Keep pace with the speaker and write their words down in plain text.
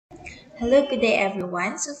Hello, good day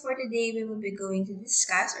everyone. So for today, we will be going to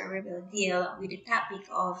discuss or we will deal with the topic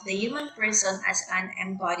of the human person as an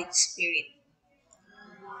embodied spirit.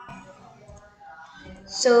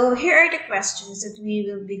 So here are the questions that we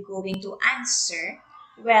will be going to answer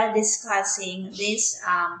while discussing this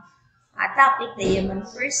topic, the human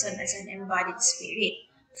person as an embodied spirit.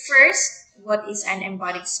 First, what is an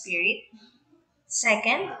embodied spirit?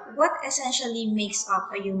 Second, what essentially makes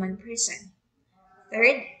up a human person?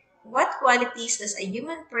 Third, what qualities does a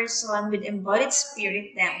human person with embodied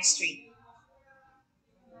spirit demonstrate?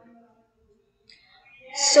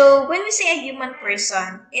 So, when we say a human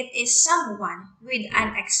person, it is someone with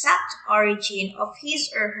an exact origin of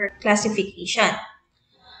his or her classification.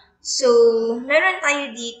 So, meron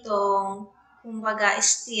tayo ditong, kumbaga,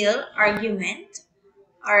 still argument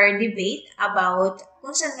or debate about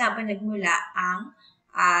kung saan nga ba nagmula ang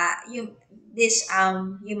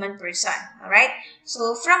human person. Alright?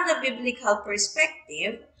 So, from the biblical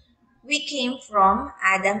perspective, we came from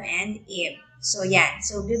Adam and Eve. So, yan.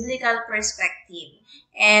 So, biblical perspective.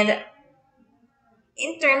 And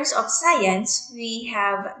in terms of science, we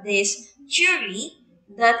have this theory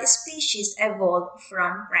that species evolved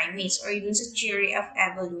from primates or dun sa theory of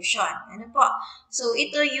evolution. Ano po? So,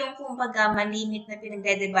 ito yung kumbaga malimit na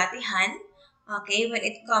pinagdedebatehan, okay, when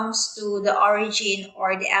it comes to the origin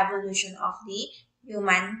or the evolution of the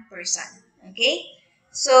human person. Okay?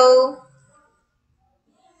 So,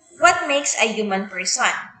 what makes a human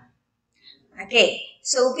person? Okay,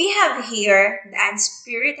 so we have here the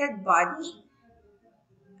unspirited body,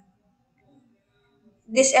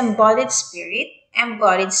 this embodied spirit.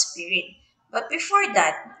 But before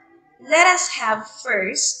that, let us have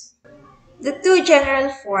first the two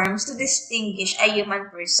general forms to distinguish a human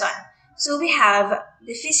person. So we have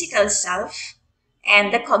the physical self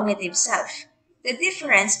and the cognitive self. The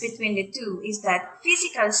difference between the two is that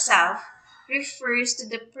physical self refers to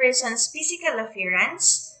the person's physical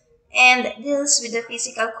appearance and deals with the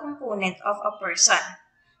physical component of a person.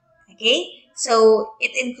 Okay? So,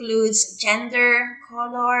 it includes gender,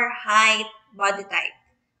 color, height, body type.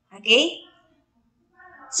 Okay?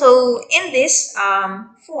 So, in this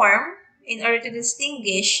form, in order to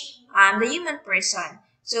distinguish the human person,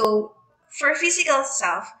 so for physical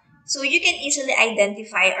self, so you can easily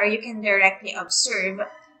identify or you can directly observe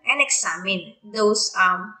and examine those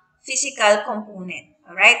physical component.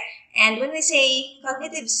 Alright? And when we say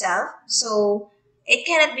cognitive self, so it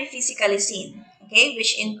cannot be physically seen, okay,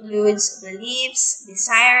 which includes beliefs,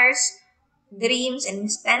 desires, dreams, and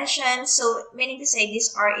intentions. So, meaning to say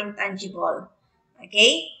these are intangible.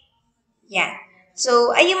 Okay? Yeah.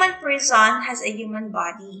 So, a human person has a human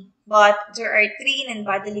body, but there are three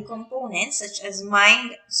non-bodily components such as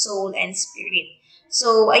mind, soul, and spirit.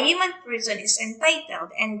 So, a human person is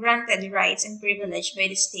entitled and granted rights and privilege by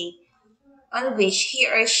the state on which he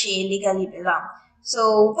or she legally belong.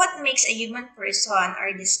 So, what makes a human person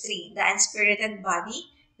are these three: the unspirited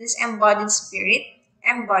body, this embodied spirit.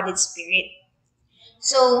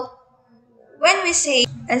 So, when we say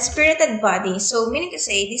unspirited body, so meaning to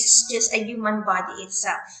say this is just a human body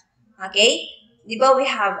itself. Okay? Di ba we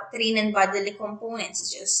have three non-bodily components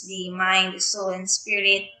such as the mind, the soul, and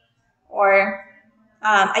spirit, or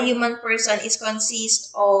a human person is consist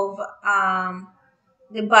of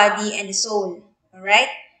the body and the soul. Alright?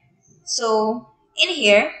 So, in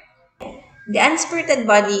here, the unspirited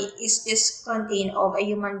body is just contained of a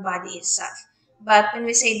human body itself. But when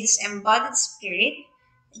we say disembodied spirit,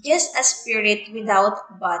 just a spirit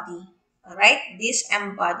without body. Alright?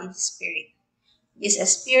 Disembodied spirit. Just a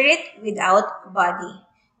spirit without body.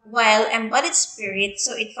 While embodied spirit,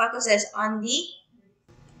 so it focuses on the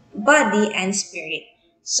body and spirit.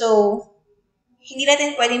 So, hindi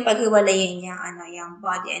natin pwedeng paghiwalayin yung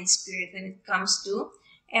body and spirit when it comes to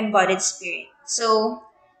embodied spirit. So,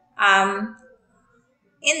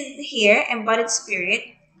 in here, embodied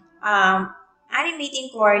spirit,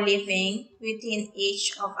 animating core living within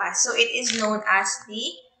each of us. So it is known as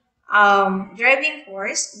the driving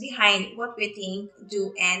force behind what we think,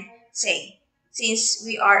 do, and say. Since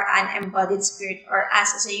we are an embodied spirit, or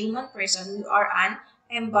us as a human person, we are an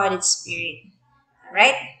embodied spirit.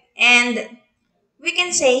 Right? And we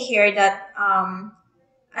can say here that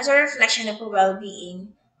as a reflection of a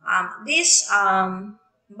well-being, this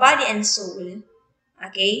body and soul,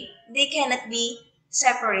 okay, they cannot be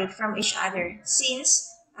separate from each other since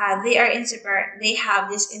they have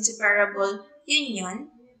this inseparable union,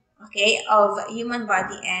 okay, of human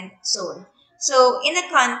body and soul. So, in the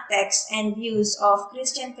context and views of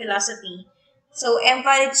Christian philosophy, so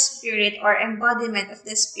embodied spirit or embodiment of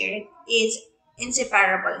the spirit is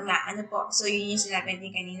inseparable nga. Ano po? So, yun yung sinabi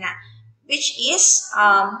natin kanina. which is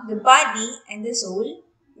the body and the soul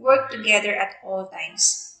work together at all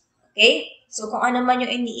times. Okay? So kung ano man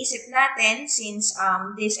yung iniisip natin, since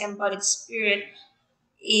this embodied spirit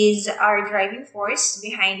is our driving force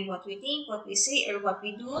behind what we think, what we say, or what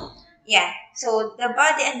we do. Yeah. So the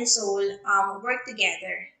body and the soul work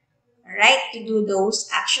together, right, to do those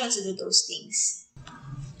actions, to do those things.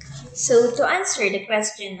 So to answer the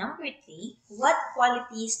question number 3, what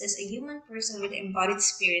qualities does a human person with embodied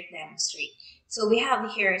spirit demonstrate? So we have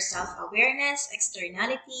here self-awareness,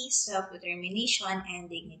 externality, self-determination, and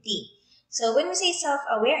dignity. So when we say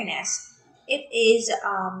self-awareness, it is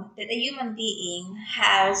that a human being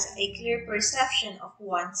has a clear perception of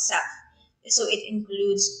oneself. So it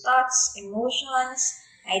includes thoughts, emotions,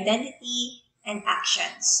 identity, and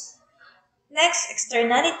actions. Next,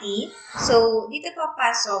 externality. So, dito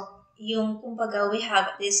papasok yung kumbaga we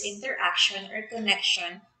have this interaction or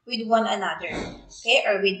connection with one another. Okay?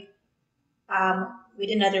 Or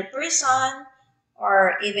with another person,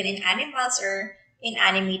 or even in animals or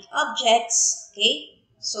inanimate objects. Okay?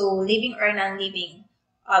 So, living or non-living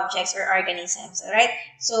objects or organisms. Alright?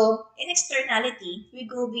 So, in externality, we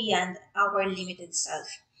go beyond our limited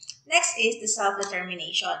self. Next is the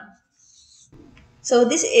self-determination. So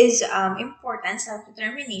this is important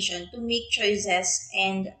self-determination to make choices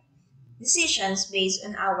and decisions based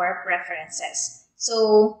on our preferences.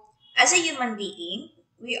 So as a human being,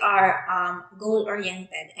 we are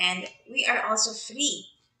goal-oriented and we are also free.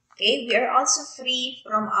 Okay, we are also free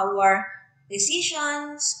from our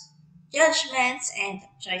decisions, judgments, and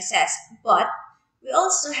choices. But we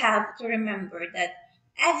also have to remember that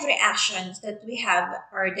every action that we have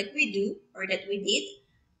or that we do or that we did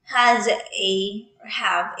has a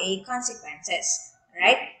have a consequences,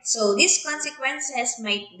 right? So these consequences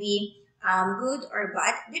might be good or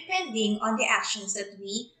bad depending on the actions that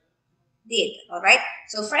we did. All right.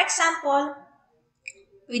 So for example,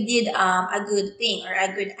 we did a good thing or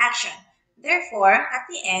a good action. Therefore, at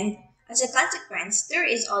the end, as a consequence, there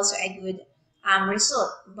is also a good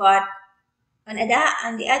result. But on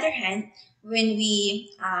the other hand, when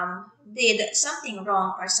we did something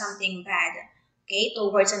wrong or something bad, okay,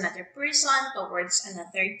 towards another person, towards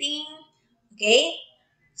another thing, okay,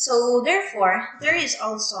 so therefore, there is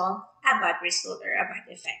also a bad result or a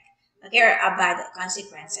bad effect, okay, or a bad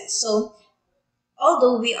consequences. So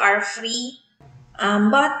although we are free,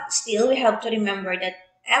 but still we have to remember that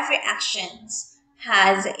every actions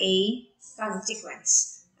has a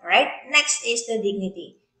consequence. All right. Next is the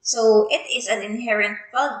dignity. So it is an inherent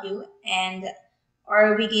value and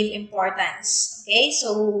or we give importance. Okay.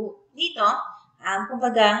 So dito,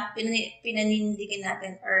 kumbaga pinanindigan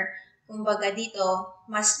natin or kumbaga dito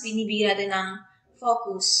mas binibigyan natin ng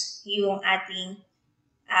focus yung ating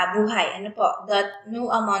buhay. Ano po, that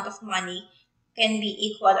no amount of money can be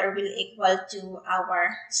equal or will equal to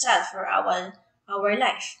our self or our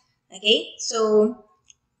life. Okay? So,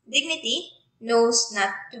 dignity knows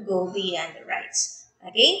not to go beyond the rights.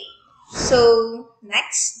 Okay? So,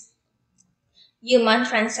 next, human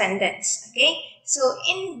transcendence. Okay? So,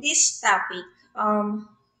 in this topic,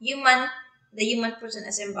 human, the human person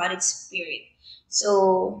as embodied spirit.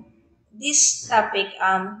 So, this topic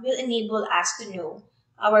will enable us to know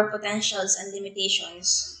our potentials and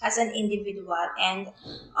limitations as an individual, and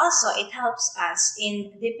also it helps us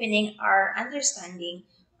in deepening our understanding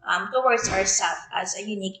towards ourselves as a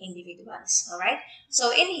unique individuals. All right.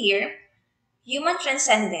 So in here, human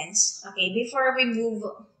transcendence. Okay, before we move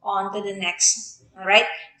on to the next, all right?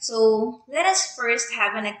 So let us first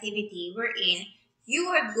have an activity wherein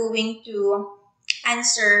you are going to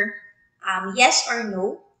answer yes or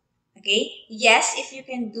no. Okay, yes if you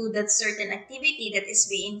can do that certain activity that is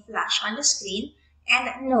being flashed on the screen,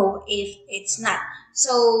 and no if it's not.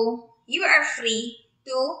 So you are free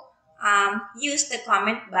to use the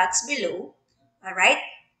comment box below, all right,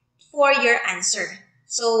 for your answer.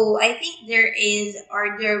 So I think there is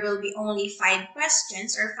or there will be only 5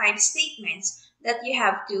 questions or 5 statements that you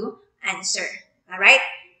have to answer. All right?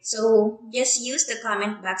 So just use the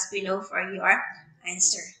comment box below for your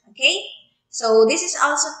answer. Okay? So this is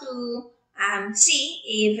also to see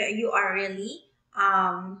if you are really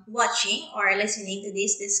watching or listening to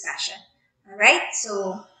this discussion. All right?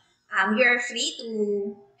 So you're free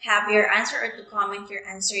to have your answer or to comment your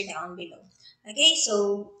answer down below. Okay,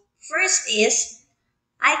 so first is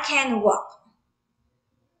I can walk.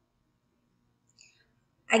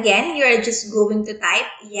 Again, you're just going to type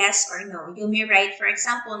yes or no. You may write, for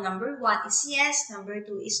example, number 1 is yes, number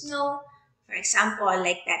 2 is no. For example,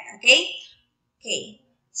 like that. Okay? Okay.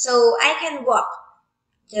 So I can walk.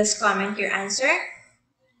 Just comment your answer.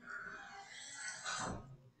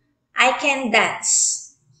 I can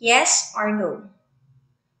dance. Yes or no.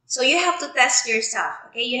 So you have to test yourself,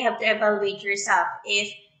 okay? You have to evaluate yourself if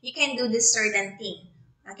you can do this certain thing.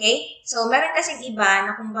 Okay? So meron kasing iba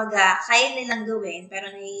na kumbaga kaya nilang gawin pero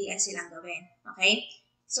nahihiya silang gawin. Okay?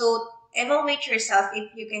 So evaluate yourself if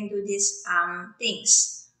you can do these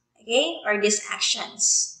things. Okay? Or these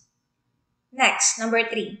actions. Next, number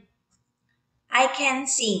 3. I can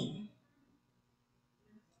sing.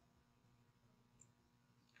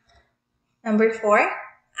 Number 4.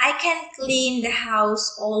 I can clean the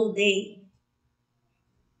house all day.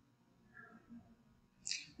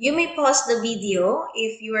 You may pause the video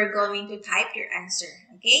if you are going to type your answer,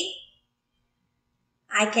 okay?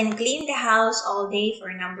 I can clean the house all day for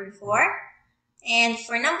number 4. And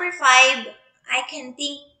for number 5, I can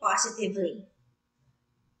think positively.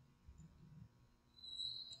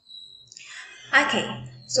 Okay,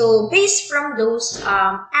 so based from those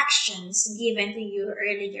actions given to you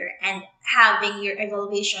earlier and having your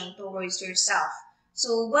evaluation towards yourself,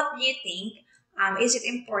 so what do you think? Is it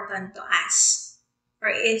important to us? Or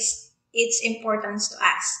is its importance to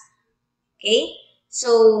us? Okay?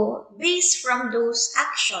 So, based from those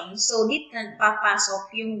actions, so dito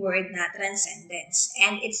nagpapasok yung word na transcendence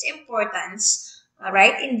and its importance,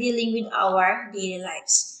 right, in dealing with our daily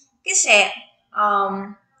lives. Kasi,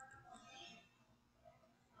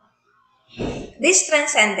 this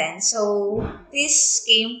transcendence, so this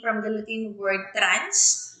came from the Latin word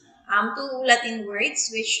trans, two Latin words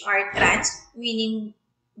which are trans, meaning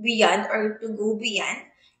beyond or to go beyond,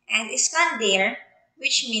 and scandere,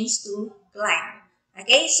 which means to climb.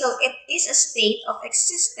 Okay, so it is a state of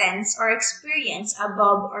existence or experience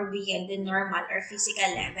above or beyond the normal or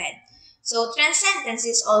physical level. So transcendence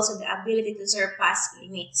is also the ability to surpass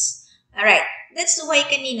limits. Alright, that's why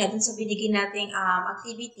kanina dun sa binigyan nating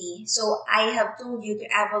activity, so I have told you to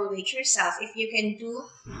evaluate yourself if you can do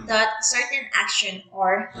that certain action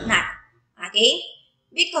or not. Okay?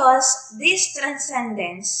 Because this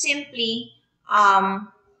transcendence simply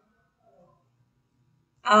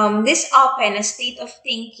this open a state of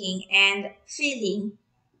thinking and feeling,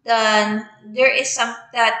 then there is something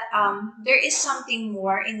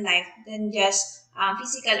more in life than just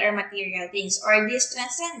physical or material things. Or this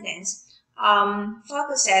transcendence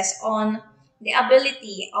focuses on the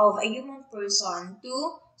ability of a human person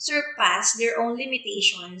to surpass their own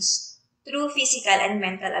limitations through physical and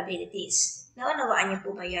mental abilities. Naunawaan niyo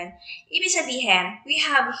po ba yan? Ibig sabihin, we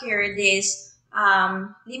have here this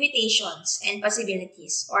limitations and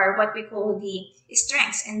possibilities, or what we call the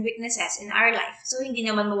strengths and weaknesses in our life. So, hindi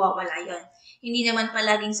naman mawawala yon. Hindi naman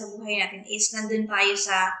palaging sa buhay natin is nandun tayo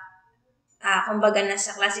sa, kumbaga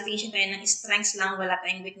nasa classification tayo ng strengths lang, wala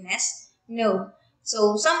tayong weakness. No.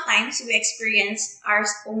 So, sometimes we experience our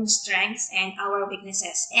own strengths and our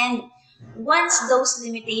weaknesses. And once those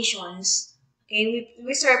limitations, okay,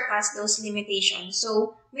 we surpass those limitations.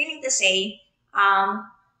 So, meaning to say,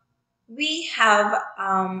 we have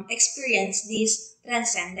experienced this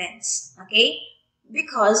transcendence, okay?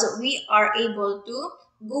 Because we are able to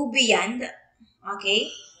go beyond,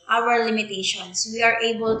 okay, our limitations. We are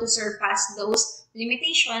able to surpass those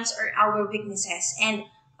limitations or our weaknesses and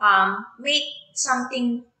make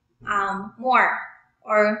something more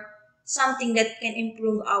or something that can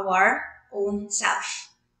improve our own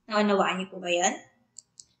self. Naunawaan niyo po ba yan?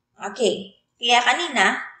 Okay. Kaya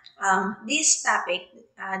kanina, this topic,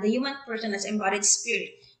 the human person as embodied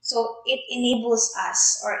spirit, so it enables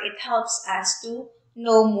us or it helps us to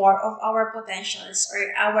know more of our potentials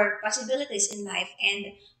or our possibilities in life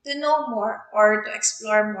and to know more or to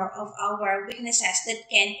explore more of our weaknesses that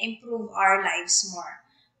can improve our lives more.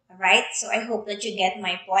 Alright? So I hope that you get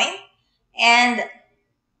my point. And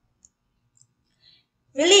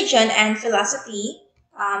religion and philosophy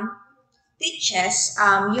teaches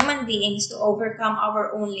human beings to overcome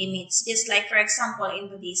our own limits, just like, for example, in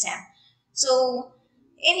Buddhism. So,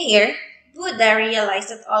 in here, Buddha realized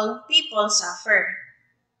that all people suffer.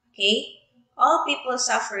 Okay? All people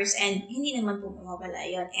suffers and hindi naman po mawawala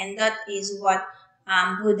yun. And that is what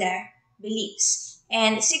Buddha believes.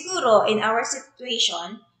 And siguro, in our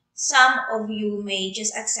situation, some of you may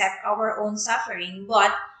just accept our own suffering,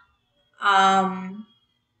 but um,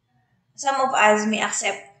 some of us may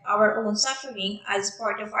accept our own suffering as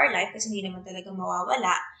part of our life kasi hindi naman talaga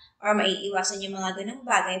mawawala or maiiwasan yung mga ganung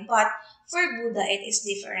bagay. But for Buddha, it is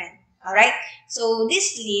different. Alright? So,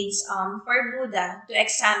 this leads for Buddha to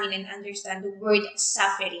examine and understand the word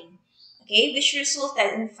suffering. Okay? Which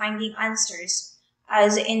resulted in finding answers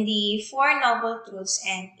as in the Four Noble Truths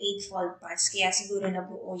and Eightfold Paths. Kaya siguro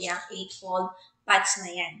nabuo yung Eightfold Paths na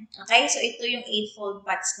yan. Okay? So, ito yung Eightfold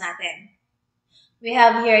Paths natin. We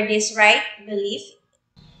have here this right belief.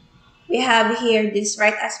 We have here this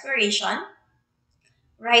right aspiration,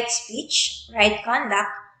 right speech, right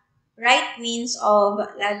conduct, right means of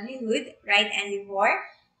livelihood, right endeavor,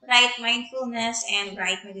 right mindfulness, and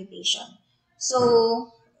right meditation.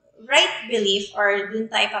 So, right belief or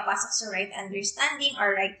dun tayo papasok sa right understanding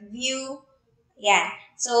or right view. Yeah.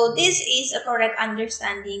 So, this is a correct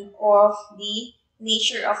understanding of the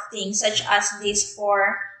nature of things such as these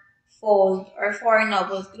fourfold or four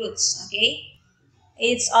noble truths. Okay?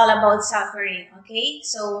 It's all about suffering, okay?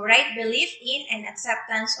 So, right belief in and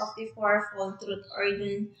acceptance of the fourfold truth or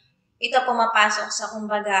dun, ito pumapasok sa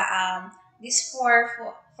kumbaga, this four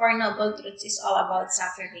noble truths is all about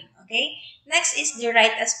suffering, okay? Next is the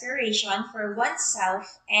right aspiration for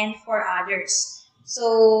oneself and for others.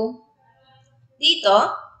 So,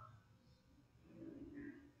 dito,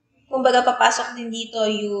 kumbaga papasok din dito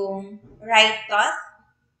yung right thought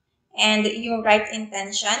and yung right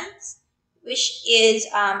intentions, which is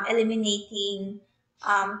eliminating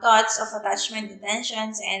thoughts of attachment,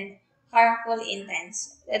 intentions, and harmful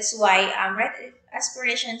intents. That's why right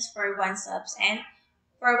aspirations for oneself and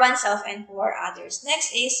for others. Next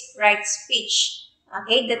is right speech.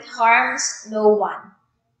 Okay, that harms no one.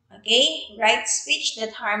 Okay? Right speech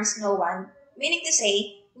that harms no one. Meaning to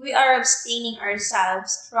say, we are abstaining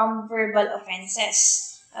ourselves from verbal offenses.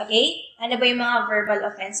 Okay? Ano ba yung mga verbal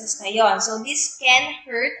offenses na yon? So, this can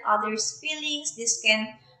hurt others' feelings. This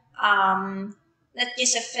can, not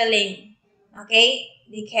just a feeling. Okay?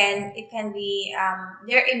 It can be,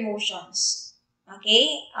 their emotions.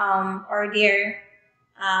 Okay? Or their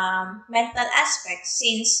mental aspects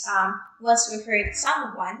since once we hurt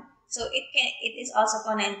someone, so it is also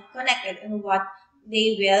connected in what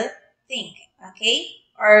they will think, okay?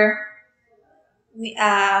 Or we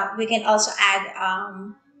can also add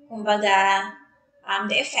kumbaga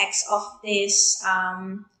the effects of this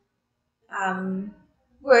um,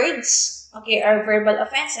 words, okay, or verbal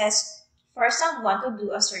offenses for someone to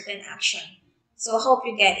do a certain action. So, hope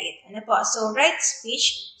you get it. Ano po? So, right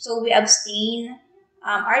speech, so we abstain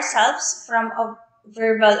ourselves from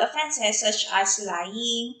verbal offenses such as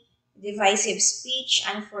lying, divisive speech,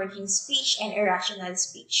 unforgiving speech, and irrational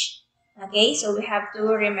speech. Okay, so we have to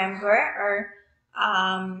remember or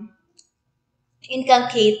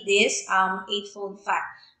inculcate this eightfold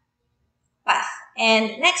path.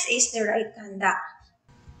 And next is the right conduct.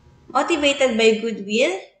 Motivated by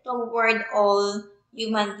goodwill toward all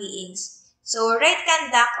human beings. So, right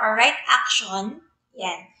conduct or right action,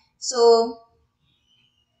 yan. So,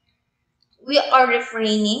 we are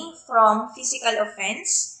refraining from physical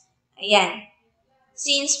offense. Ayan.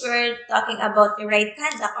 Since we're talking about the right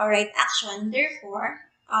conduct or right action, therefore,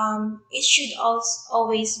 it should also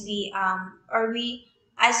always be, or we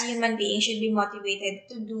as human beings should be motivated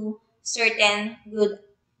to do certain good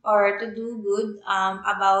or to do good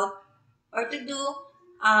about or to do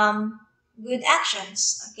um, good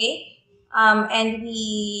actions, okay? And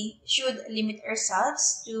we should limit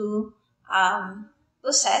ourselves to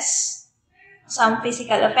possess some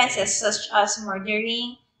physical offenses such as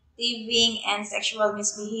murdering, thieving, and sexual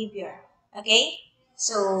misbehavior. Okay?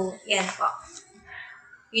 So, yan po.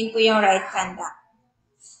 Yun po yung right conduct.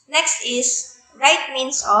 Next is right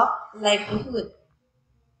means of livelihood.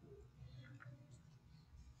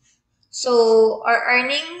 So, or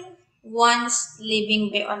earning one's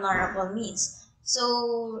living by honorable means.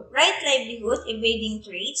 So, right livelihood, evading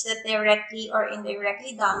trades that directly or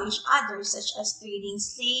indirectly damage others, such as trading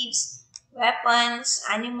slaves, weapons,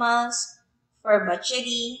 animals, for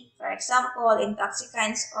butchery, for example,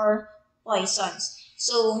 intoxicants or poisons.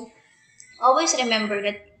 So, always remember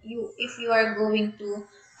that if you are going to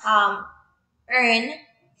um, earn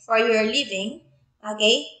for your living,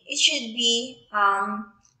 okay, it should be,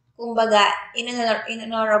 kumbaga,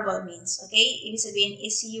 in honorable means, okay? Ibig sabihin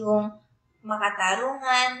is yung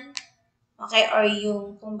makatarungan, okay, or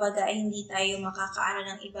yung, kumbaga, hindi tayo makakaano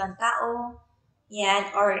ng ibang tao, yan,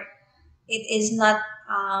 or it is not,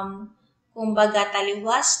 kumbaga,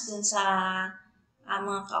 taliwas dun sa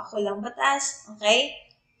mga kaukulang batas, okay?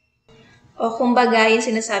 O kumbaga, yung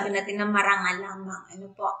sinasabi natin na marangal lamang. Ano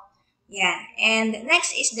po? Yan. And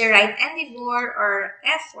next is the right endeavor or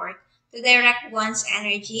effort to direct one's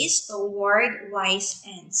energies toward wise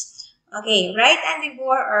ends. Okay, right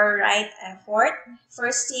endeavor or right effort for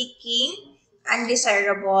seeking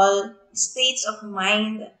undesirable states of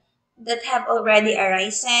mind that have already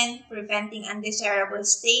arisen, preventing undesirable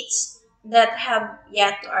states that have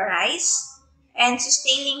yet to arise, and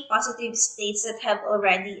sustaining positive states that have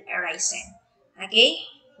already arisen. Okay?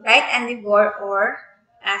 Right endeavor or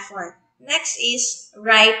effort. Next is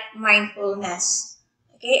right mindfulness.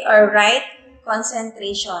 Okay? Or right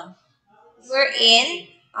concentration. Wherein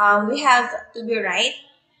we have to be right,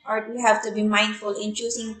 or we have to be mindful in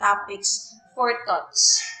choosing topics for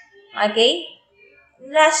thoughts. Okay?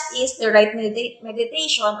 Last is the right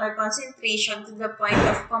meditation or concentration to the point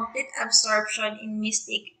of complete absorption in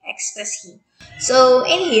mystic ecstasy. So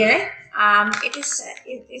in here, it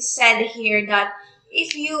is said here that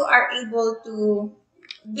if you are able to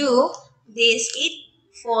do this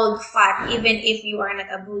eightfold path, even if you are not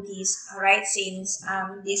a Buddhist, alright, since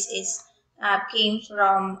this is came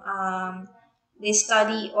from the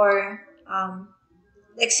study or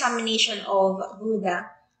the examination of Buddha.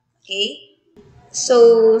 Okay,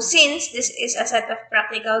 so, since this is a set of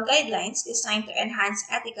practical guidelines designed to enhance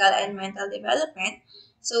ethical and mental development,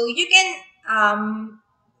 so you can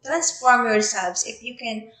transform yourselves if you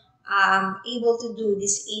can able to do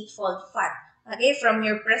this eightfold path. Okay, from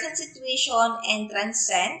your present situation and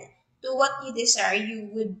transcend to what you desire,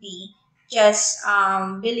 you would be just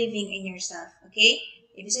believing in yourself. Okay,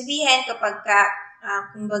 ibig sabihin kapag ka,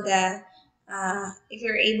 kumbaga, if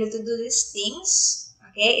you're able to do these things,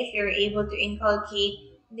 okay, if you're able to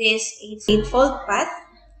inculcate this eightfold path,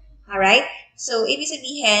 all right, so ibig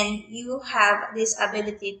sabihin, you have this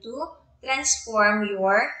ability to transform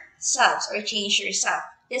yourselves or change yourself.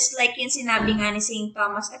 Just like yung sinabi nga ni St.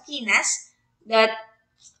 Thomas Aquinas, that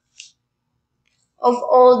of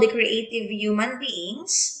all the creative human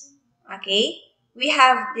beings, okay, we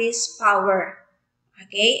have this power,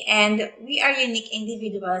 okay, and we are unique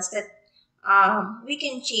individuals that we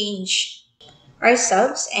can change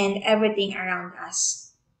ourselves and everything around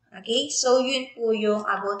us. Okay? So, yun po yung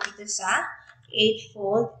about ito sa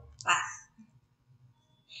Eightfold Path.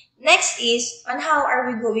 Next is on how are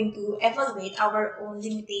we going to evaluate our own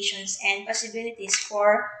limitations and possibilities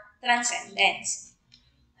for transcendence.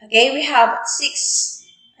 Okay, we have six.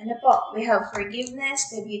 Ano po? We have forgiveness,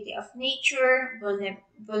 the beauty of nature,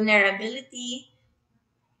 vulnerability,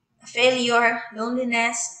 failure,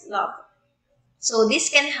 loneliness, love. So this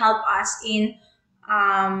can help us in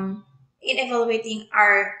evaluating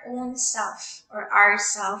our own self or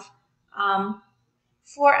ourself um,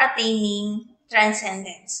 for attaining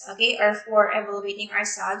transcendence, okay, or for evaluating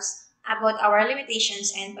ourselves about our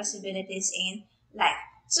limitations and possibilities in life.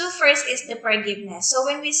 So first is the forgiveness. So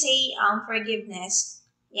when we say forgiveness,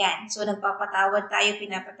 yan, so nagpapatawad tayo,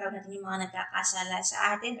 pinapatawad natin yung mga nagkakasala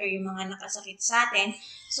sa atin or yung mga nakasakit sa atin.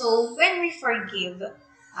 So when we forgive,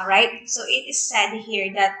 alright, so it is said here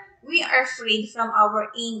that we are freed from our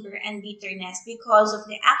anger and bitterness because of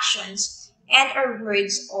the actions and or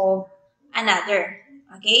words of another.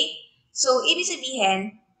 Okay? So, ibig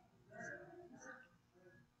sabihin,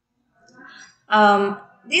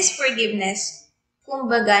 this forgiveness,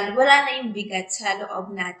 kumbaga, wala na yung bigat sa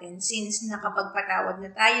loob natin since nakapagpatawad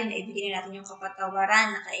na tayo, naibigay na natin yung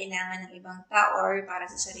kapatawaran na kailangan ng ibang tao or para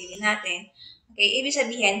sa sarili natin. Okay? Ibig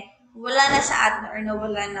sabihin, wala na sa atin or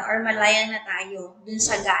nawala na or malaya na tayo dun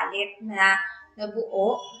sa galit na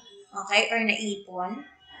nabuo, okay, or naipon.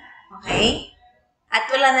 Okay? At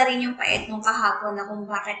wala na rin yung pait nung kahapon na kung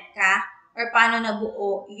bakit ka or paano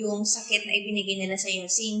nabuo yung sakit na ibinigay nila sa iyo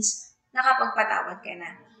since nakapagpatawad ka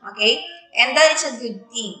na. Okay? And that is a good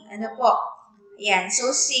thing. Ano po? Yan.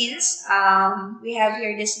 So, since we have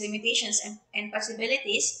here these limitations and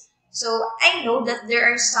possibilities, so I know that there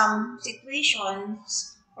are some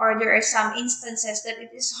situations or there are some instances that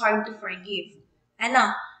it is hard to forgive.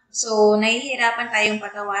 Ano? So, nahihirapan tayong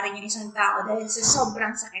patawarin yung isang tao dahil sa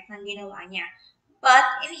sobrang sakit ng ginawa niya. But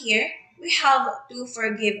in here, we have to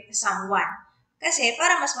forgive someone. Kasi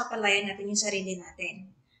para mas mapalayan natin yung sarili natin.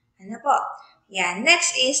 Ano po? Yan.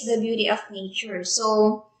 Next is the beauty of nature.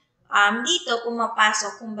 So, dito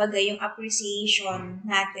pumapasok kumbaga yung appreciation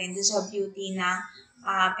natin sa beauty na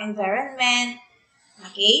environment.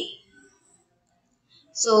 Okay?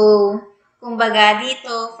 So, kumbaga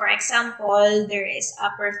dito, for example, there is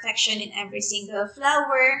a perfection in every single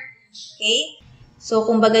flower. Okay? So,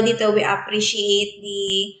 kumbaga dito, we appreciate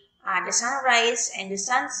the sunrise and the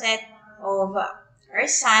sunset of our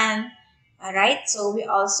sun. Alright? So, we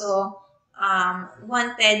also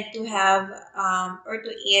wanted to have or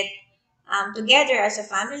to eat together as a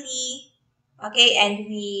family. Okay? And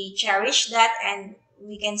we cherish that and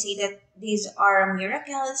we can say that these are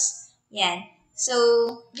miracles. Yan.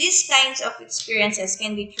 So, these kinds of experiences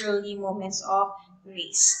can be truly moments of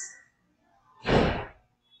grace.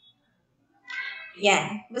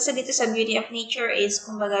 Yan. Basta dito sa beauty of nature is,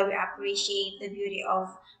 kumbaga, we appreciate the beauty of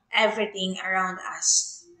everything around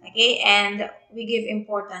us. Okay? And we give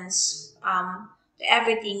importance to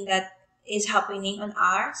everything that is happening on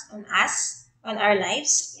us, on our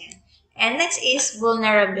lives. Yan. And next is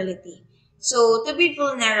vulnerability. So, to be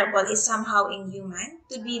vulnerable is somehow inhuman.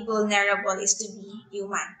 To be vulnerable is to be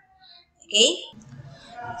human. Okay?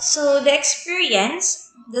 So the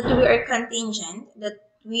experience that we are contingent, that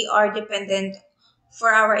we are dependent for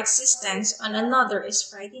our existence on another is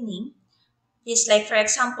frightening. It's like, for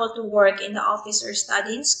example, to work in the office or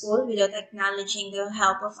study in school without acknowledging the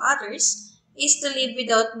help of others is to live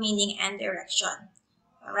without meaning and direction.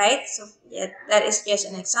 Alright, so that is just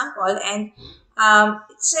an example. And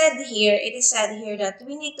it is said here that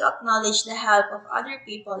we need to acknowledge the help of other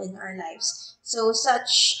people in our lives. So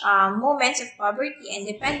such moments of poverty and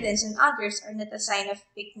dependence on others are not a sign of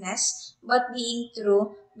weakness, but being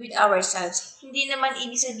true with ourselves. Hindi naman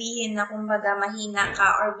ibig sabihin na kumbaga mahina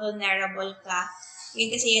ka or vulnerable ka. Yun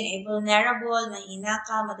kasi yun ay vulnerable, mahina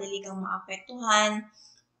ka, madali kang maapektuhan,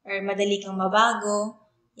 or madali kang mabago.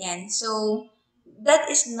 Yan. So, that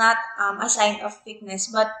is not a sign of weakness,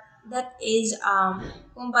 but that is,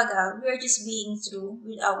 kumbaga, we're just being true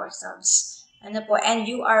with ourselves. Ano po, and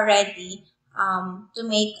you are ready to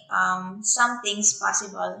make some things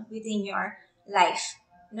possible within your life.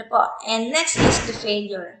 Ano po, and next is the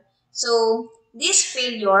failure. So, these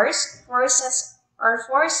failures force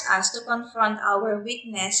us to confront our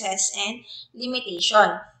weaknesses and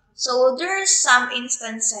limitation. So there are some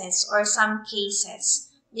instances or some cases,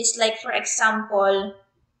 just like for example,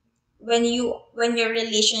 when your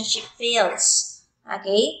relationship fails,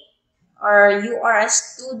 okay, or you are a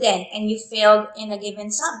student and you failed in a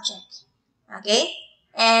given subject, okay,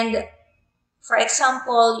 and for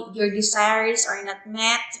example, your desires are not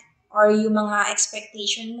met or yung mga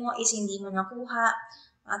expectation mo is hindi mo nakuha,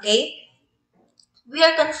 okay, we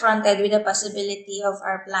are confronted with the possibility of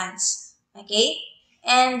our plans, okay,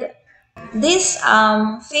 and this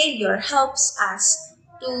failure helps us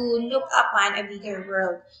to look upon a bigger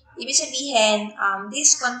world. Ibig sabihin,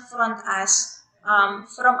 this confront us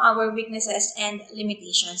from our weaknesses and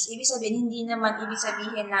limitations. Ibig sabihin, hindi naman ibig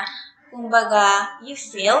sabihin na kumbaga you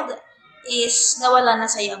failed is nawala na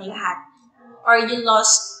sa iyo ang lahat, or you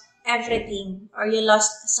lost everything, or you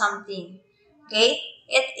lost something. Okay?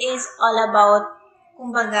 It is all about,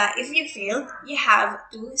 kumbaga, if you failed, you have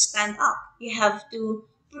to stand up. You have to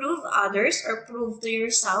prove others or prove to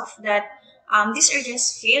yourself that these are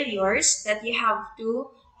just failures that you have to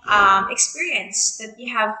experience, that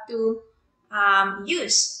you have to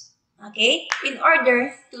use, okay, in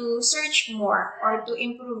order to search more or to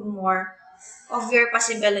improve more of your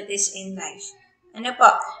possibilities in life. Ano po?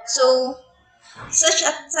 So, such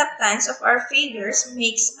acceptance of our failures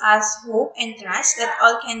makes us hope and trust that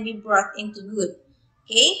all can be brought into good.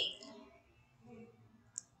 Okay?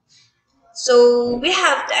 So we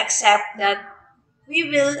have to accept that we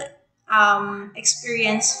will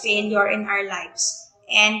experience failure in our lives.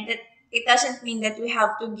 And that it doesn't mean that we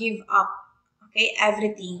have to give up, okay,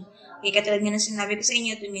 everything. Okay, katulad nga ng sinabi ko sa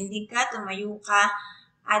inyo, tumindig ka, tumayo ka,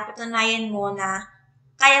 at patunayan mo na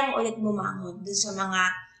kaya mo ulit bumangon dun sa mga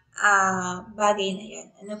bagay na yun.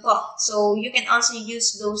 Ano po? So, you can also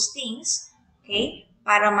use those things, okay,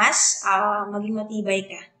 para mas maging matibay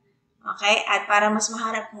ka. Okay? At para mas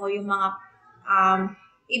maharap mo yung mga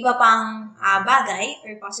iba pang bagay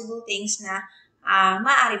or possible things na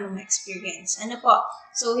maaari mong ma-experience. Ano po?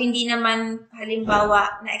 So, hindi naman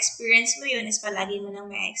halimbawa na-experience mo yun is palagi mo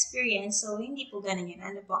nang may experience. So, hindi po ganun yun.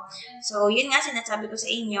 Ano po? So, yun nga sinasabi ko sa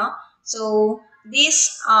inyo. So,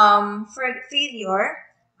 this for failure,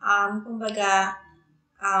 kumbaga,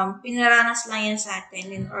 pinaranas lang yan sa atin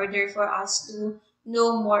in order for us to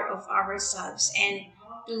know more of ourselves and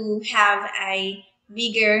to have a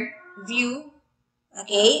bigger view,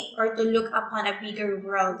 okay, or to look upon a bigger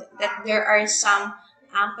world, that there are some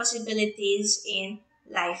possibilities in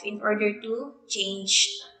life in order to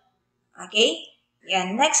change. Okay?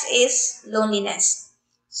 Yeah. Next is loneliness.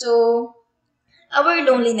 So, our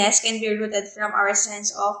loneliness can be rooted from our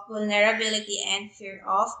sense of vulnerability and fear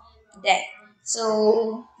of death.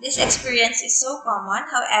 So, this experience is so common.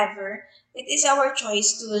 However, it is our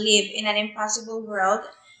choice to live in an impossible world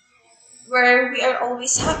where we are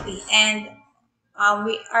always happy and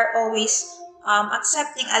we are always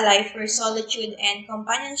accepting a life where solitude and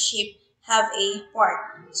companionship have a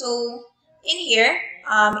part. So, in here,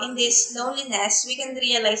 in this loneliness, we can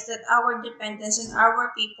realize that our dependence on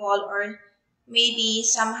our people or maybe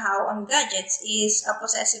somehow on gadgets is a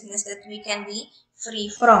possessiveness that we can be free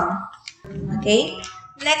from. Okay?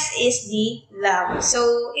 Next is the love.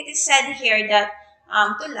 So, it is said here that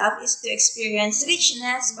to love is to experience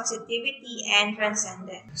richness, positivity, and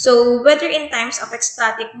transcendence. So, whether in times of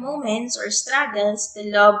ecstatic moments or struggles, the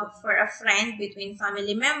love for a friend between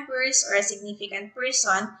family members or a significant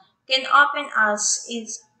person can open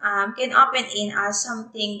in us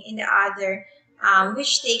something in the other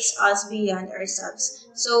which takes us beyond ourselves.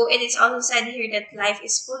 So it is also said here that life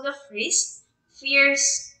is full of risks,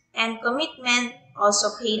 fears, and commitment,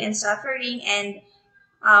 also pain and suffering, and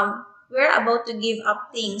we're about to give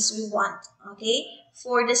up things we want, okay,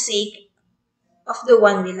 for the sake of the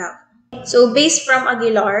one we love. So based from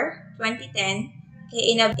Aguilar, 2010,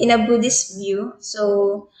 okay, in a Buddhist view,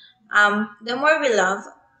 so the more we love,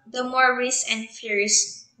 the more risks and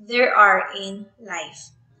fears there are in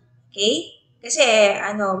life. Okay? Kasi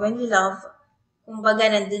when we love,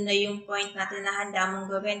 kumbaga nandun na yung point natin na handa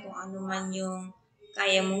mong gawin kung ano man yung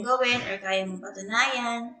kaya mong gawin or kaya mong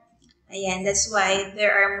patunayan. Ayan, that's why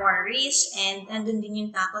there are more risks and nandun din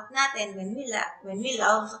yung takot natin when we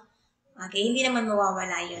love. Okay, hindi naman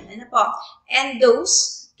mawawala yun. Ano po? And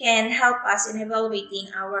those can help us in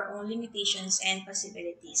evaluating our own limitations and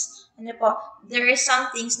possibilities. Ano po? There are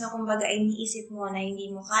some things na kumbaga iniisip mo na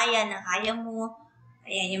hindi mo kaya, na kaya mo.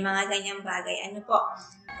 Ayan, yung mga ganyang bagay. Ano po?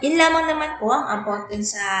 Yun lamang naman po ang about dun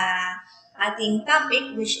sa ating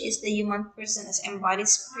topic, which is the human person as embodied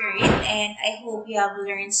spirit. And I hope you have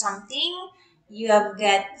learned something. You have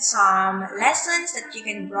got some lessons that you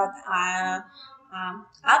can brought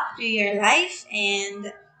up to your life. And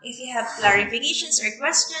if you have clarifications or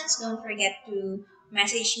questions, don't forget to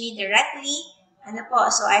message me directly. Ano po,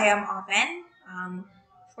 so I am open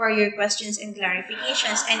for your questions and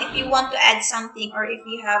clarifications. And if you want to add something or if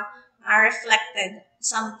you have reflected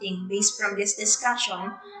something based from this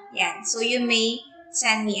discussion, yeah, so you may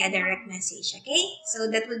send me a direct message, okay? So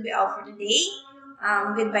that would be all for today.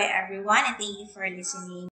 Goodbye everyone and thank you for listening.